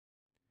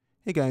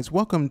Hey guys,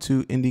 welcome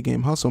to Indie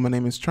Game Hustle. My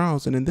name is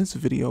Charles, and in this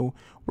video,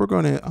 we're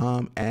going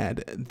to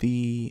add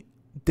the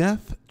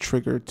death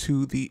trigger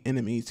to the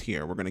enemies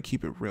here. We're going to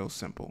keep it real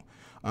simple.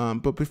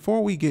 But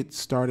before we get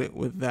started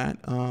with that,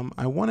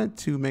 I wanted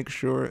to make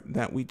sure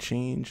that we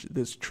change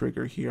this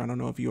trigger here. I don't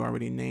know if you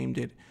already named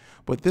it,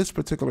 but this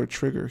particular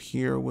trigger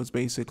here was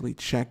basically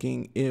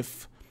checking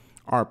if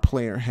our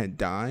player had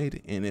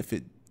died, and if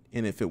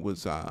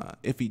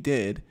he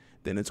did,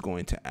 then it's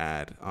going to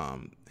add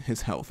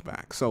his health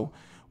back. So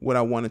what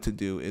I wanted to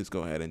do is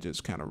go ahead and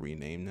just kind of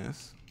rename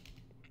this.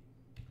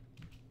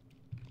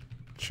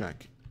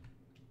 Check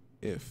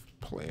if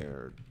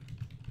player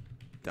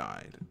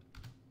died,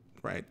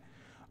 right?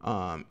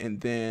 And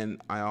then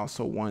I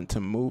also want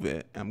to move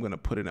it. I'm going to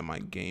put it in my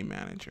game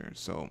manager.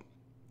 So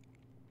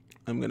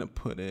I'm going to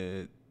put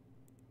it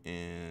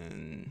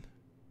in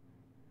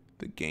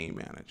the game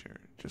manager,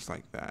 just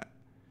like that.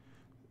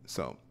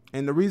 So,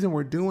 and the reason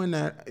we're doing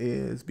that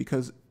is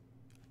because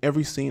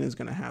every scene is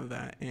going to have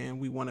that, and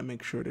we want to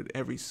make sure that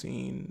every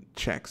scene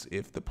checks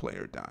if the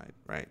player died,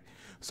 right?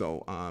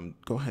 So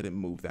go ahead and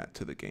move that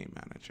to the game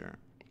manager.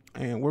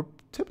 And we're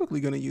typically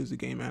going to use the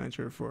game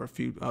manager for a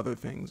few other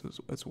things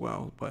as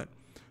well, but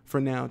for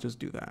now, just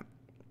do that.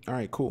 All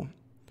right, cool.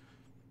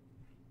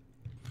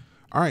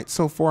 All right,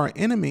 so for our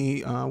enemy,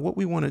 what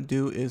we want to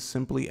do is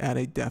simply add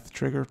a death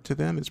trigger to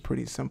them. It's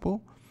pretty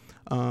simple.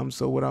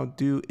 So what I'll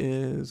do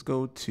is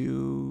go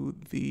to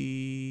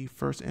the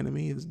first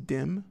enemy is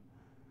Dim.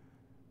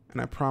 And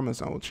I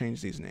promise I will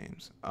change these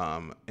names.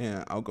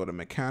 And I'll go to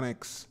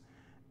mechanics,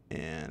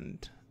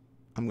 and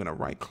I'm going to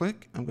right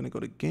click. I'm going to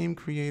go to game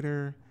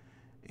creator,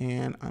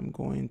 and I'm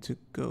going to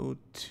go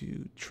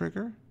to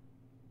trigger.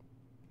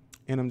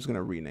 And I'm just going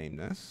to rename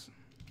this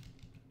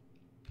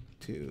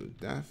to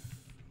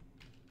death.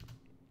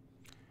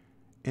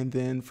 And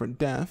then for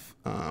death,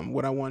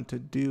 what I want to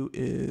do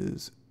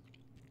is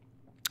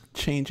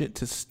change it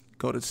to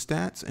go to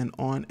stats and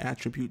on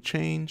attribute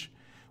change.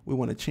 We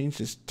want to change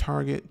this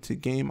target to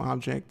game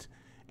object,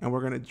 and we're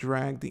going to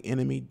drag the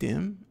enemy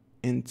Dim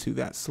into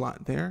that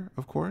slot there,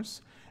 of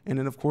course. And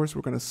then, of course,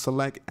 we're going to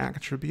select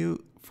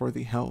attribute for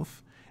the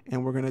health,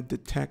 and we're going to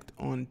detect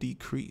on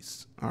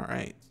decrease. All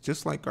right,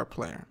 just like our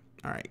player.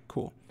 All right,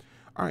 cool.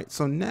 All right,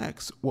 so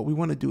next, what we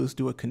want to do is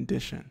do a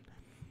condition.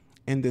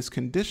 And this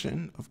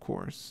condition, of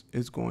course,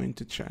 is going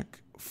to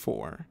check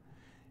for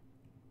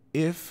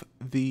if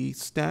the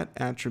stat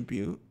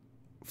attribute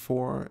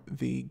for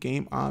the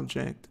game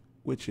object,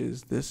 which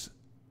is this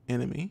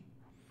enemy,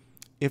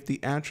 if the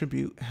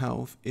attribute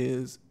health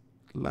is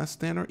less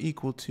than or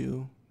equal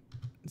to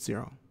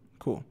 0.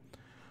 Cool.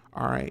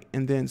 All right.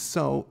 And then,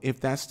 so if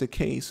that's the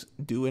case,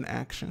 do an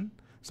action.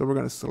 So we're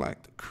going to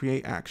select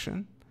create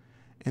action.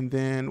 And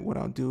then what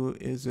I'll do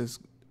is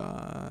just,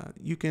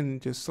 you can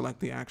just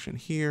select the action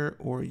here,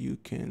 or you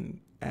can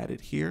add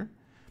it here.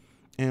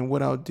 And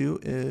what I'll do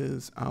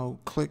is I'll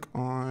click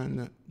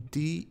on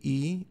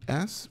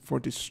DES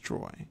for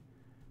destroy.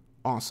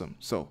 Awesome.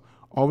 So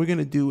all we're going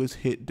to do is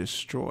hit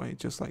destroy,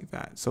 just like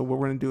that. So what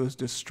we're going to do is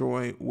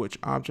destroy which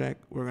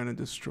object? We're going to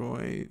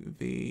destroy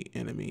the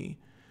enemy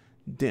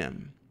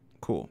Dim.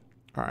 Cool.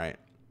 All right.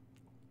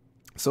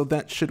 So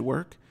that should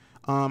work.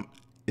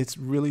 It's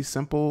really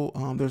simple.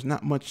 There's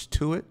not much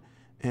to it,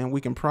 and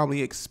we can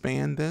probably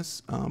expand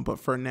this. But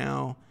for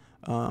now,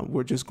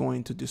 we're just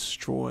going to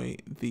destroy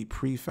the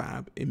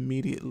prefab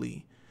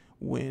immediately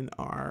when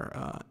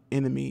our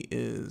enemy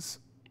is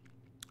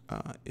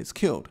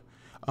killed.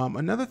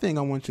 Another thing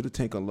I want you to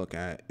take a look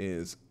at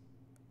is,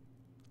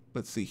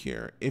 let's see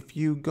here. If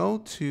you go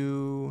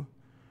to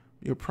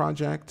your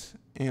project,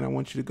 and I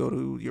want you to go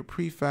to your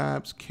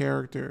prefabs,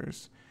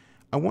 characters,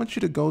 I want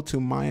you to go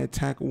to my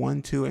attack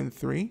 1, 2, and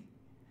 3.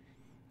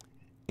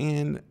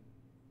 And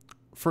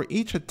for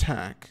each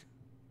attack,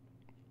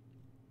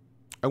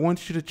 I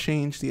want you to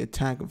change the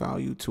attack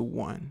value to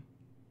 1.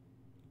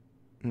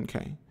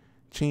 Okay.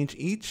 Change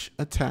each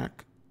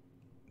attack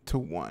to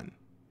 1.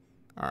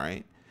 All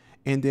right.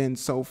 And then,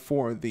 so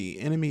for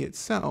the enemy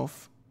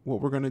itself,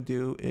 what we're going to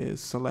do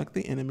is select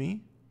the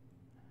enemy,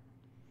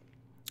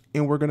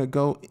 and we're going to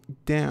go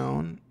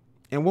down.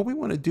 And what we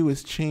want to do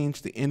is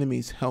change the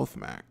enemy's health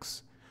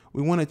max.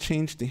 We want to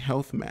change the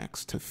health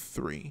max to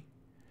 3.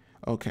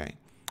 Okay.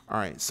 All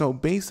right. So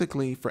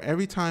basically, for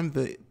every time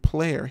the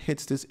player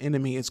hits this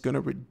enemy, it's going to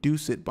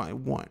reduce it by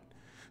 1.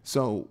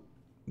 So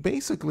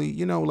basically,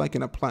 you know, like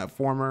in a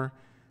platformer,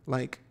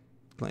 like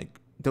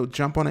they'll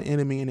jump on an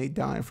enemy and they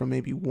die from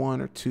maybe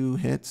 1 or 2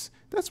 hits.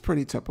 That's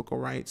pretty typical,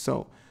 right?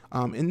 So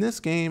in this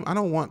game, I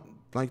don't want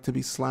like to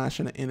be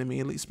slashing an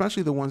enemy,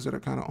 especially the ones that are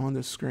kind of on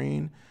the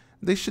screen.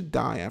 They should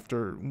die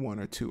after 1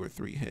 or 2 or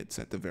 3 hits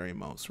at the very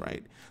most,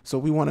 right? So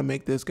we want to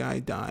make this guy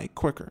die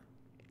quicker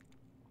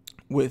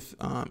with,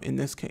 in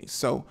this case.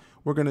 So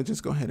we're going to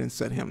just go ahead and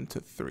set him to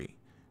 3.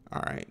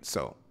 All right,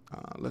 so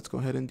let's go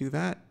ahead and do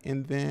that.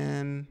 And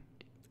then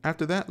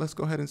after that, let's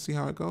go ahead and see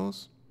how it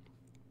goes.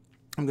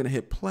 I'm going to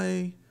hit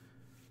play.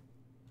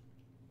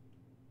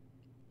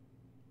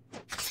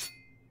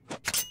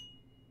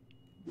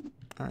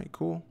 All right,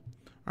 cool.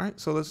 All right,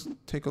 so let's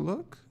take a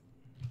look.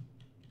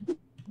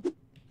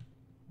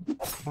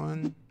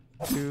 1,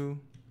 2,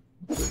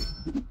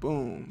 3.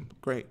 Boom.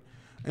 Great.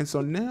 And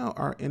so now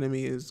our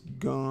enemy is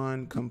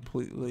gone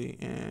completely,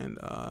 and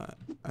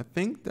I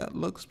think that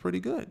looks pretty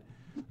good.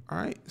 All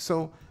right,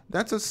 so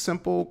that's a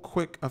simple,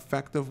 quick,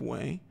 effective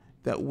way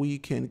that we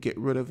can get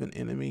rid of an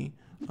enemy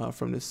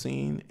from the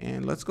scene.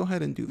 And let's go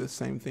ahead and do the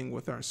same thing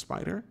with our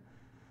spider.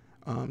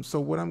 So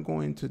what I'm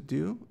going to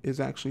do is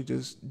actually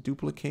just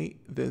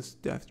duplicate this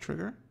death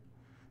trigger.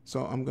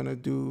 So I'm going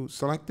to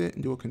select it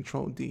and do a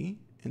Control D,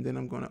 and then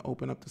I'm going to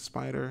open up the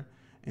spider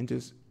and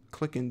just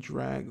click and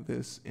drag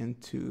this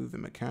into the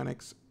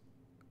mechanics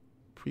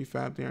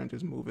prefab there and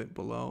just move it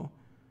below,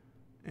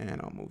 and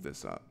I'll move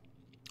this up.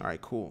 All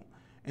right, cool.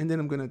 And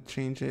then I'm going to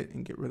change it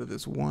and get rid of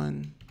this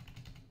 1,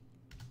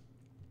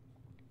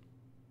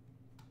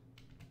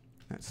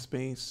 that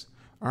space.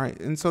 All right,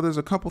 and so there's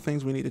a couple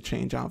things we need to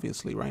change,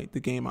 obviously, right?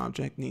 The game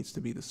object needs to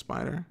be the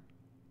spider.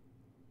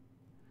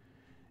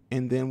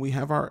 And then we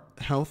have our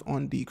health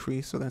on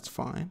decrease, so that's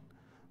fine.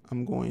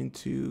 I'm going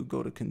to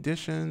go to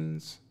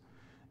conditions,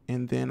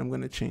 and then I'm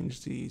going to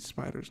change the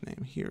spider's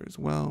name here as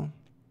well,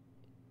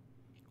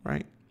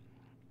 right?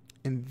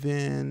 And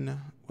then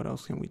what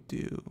else can we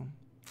do?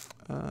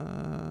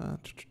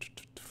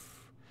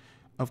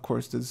 Of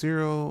course, the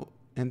 0,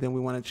 and then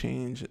we want to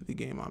change the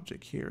game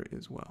object here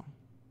as well.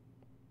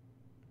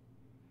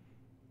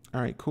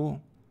 All right,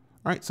 cool.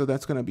 All right, so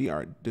that's going to be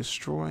our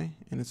destroy,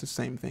 and it's the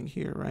same thing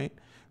here, right?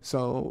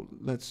 So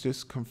let's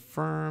just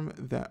confirm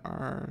that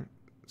our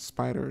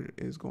spider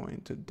is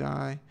going to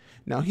die.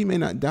 Now he may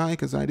not die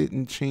because I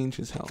didn't change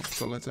his health.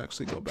 So let's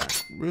actually go back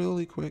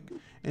really quick.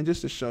 And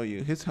just to show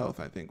you, his health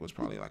I think was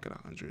probably like at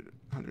 100,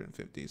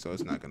 150. So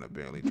it's not going to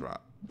barely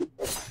drop.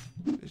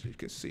 As you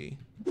can see,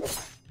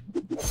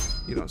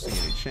 you don't see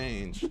any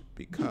change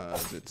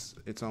because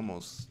it's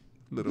almost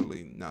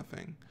literally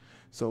nothing.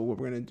 So what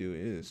we're going to do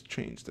is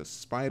change the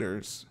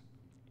spider's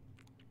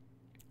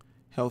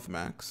health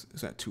max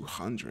is at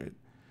 200.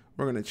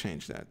 We're going to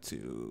change that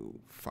to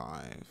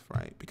 5,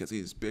 right? Because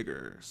he's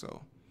bigger.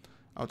 So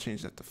I'll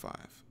change that to 5.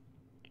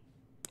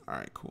 All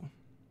right, cool.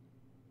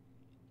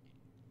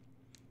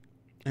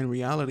 In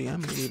reality,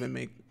 I'm going to even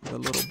make the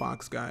little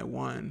box guy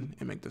 1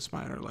 and make the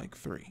spider like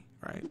 3,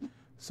 right?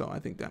 So I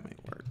think that may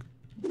work.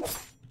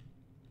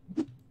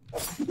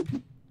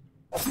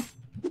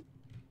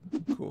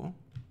 Cool.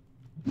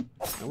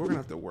 And we're going to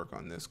have to work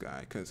on this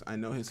guy because I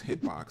know his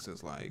hitbox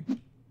is like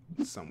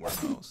somewhere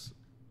else.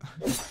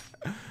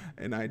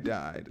 And I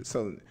died.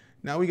 So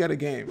now we got a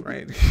game,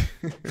 right?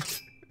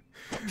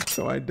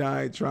 So I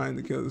died trying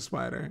to kill the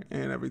spider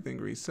and everything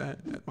reset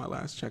at my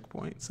last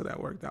checkpoint. So that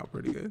worked out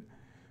pretty good.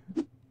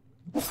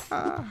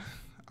 I'm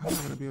not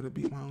going to be able to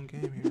beat my own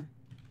game here.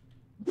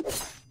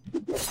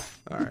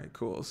 All right,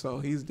 cool. So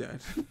he's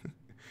dead.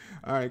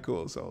 All right,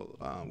 cool. So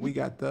we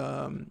got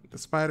the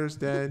spider's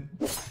dead.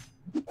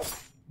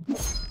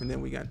 And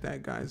then we got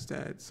that guy's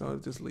dead. So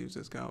it just leaves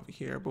this guy over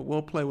here. But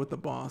we'll play with the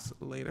boss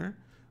later.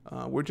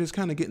 We're just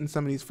kind of getting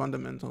some of these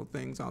fundamental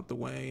things out the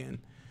way and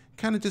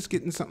kind of just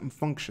getting something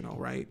functional,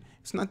 right?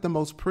 It's not the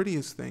most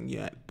prettiest thing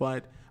yet,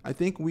 but I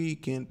think we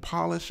can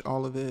polish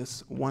all of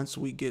this once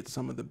we get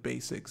some of the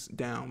basics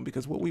down,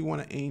 because what we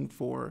want to aim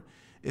for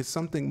is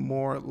something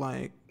more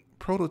like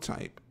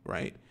prototype,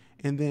 right?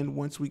 And then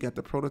once we get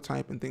the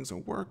prototype and things are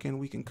working,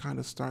 we can kind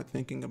of start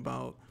thinking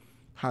about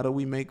how do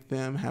we make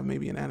them have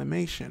maybe an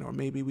animation, or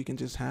maybe we can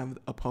just have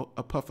a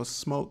puff of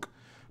smoke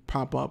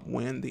pop up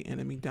when the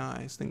enemy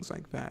dies, things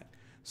like that.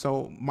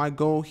 So my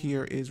goal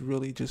here is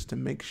really just to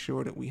make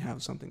sure that we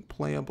have something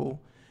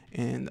playable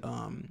and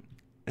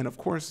of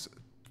course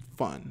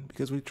fun,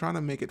 because we're trying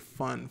to make it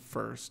fun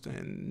first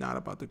and not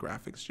about the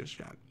graphics just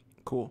yet.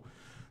 Cool.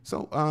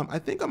 So I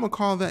think I'm gonna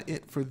call that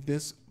it for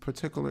this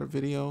particular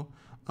video.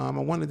 I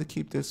wanted to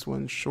keep this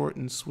one short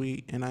and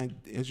sweet, and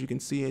as you can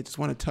see, I just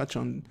want to touch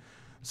on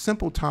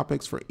simple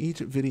topics for each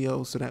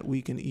video so that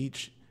we can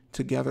each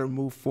together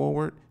move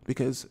forward,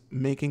 because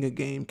making a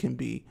game can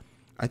be,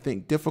 I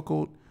think,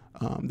 difficult.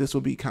 This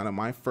will be kind of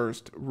my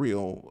first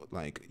real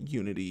like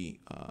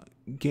Unity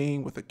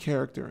game with a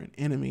character and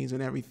enemies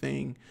and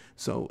everything.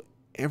 So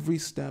every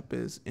step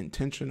is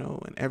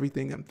intentional and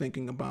everything I'm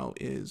thinking about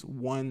is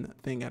one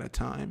thing at a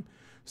time.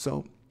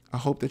 So I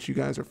hope that you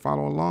guys are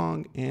following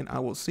along, and I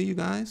will see you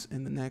guys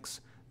in the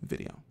next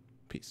video.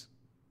 Peace.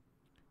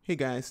 Hey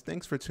guys,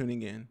 thanks for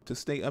tuning in. To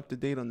stay up to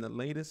date on the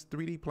latest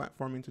 3D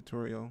platforming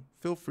tutorial,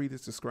 feel free to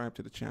subscribe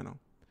to the channel.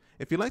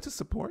 If you'd like to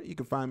support, you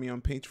can find me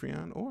on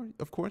Patreon, or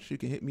of course you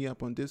can hit me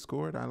up on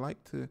Discord. I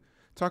like to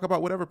talk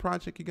about whatever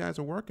project you guys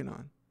are working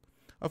on.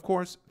 Of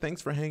course,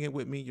 thanks for hanging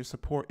with me. Your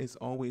support is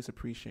always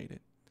appreciated.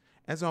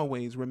 As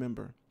always,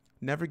 remember,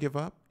 never give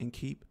up and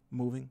keep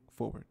moving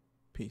forward.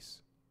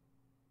 Peace.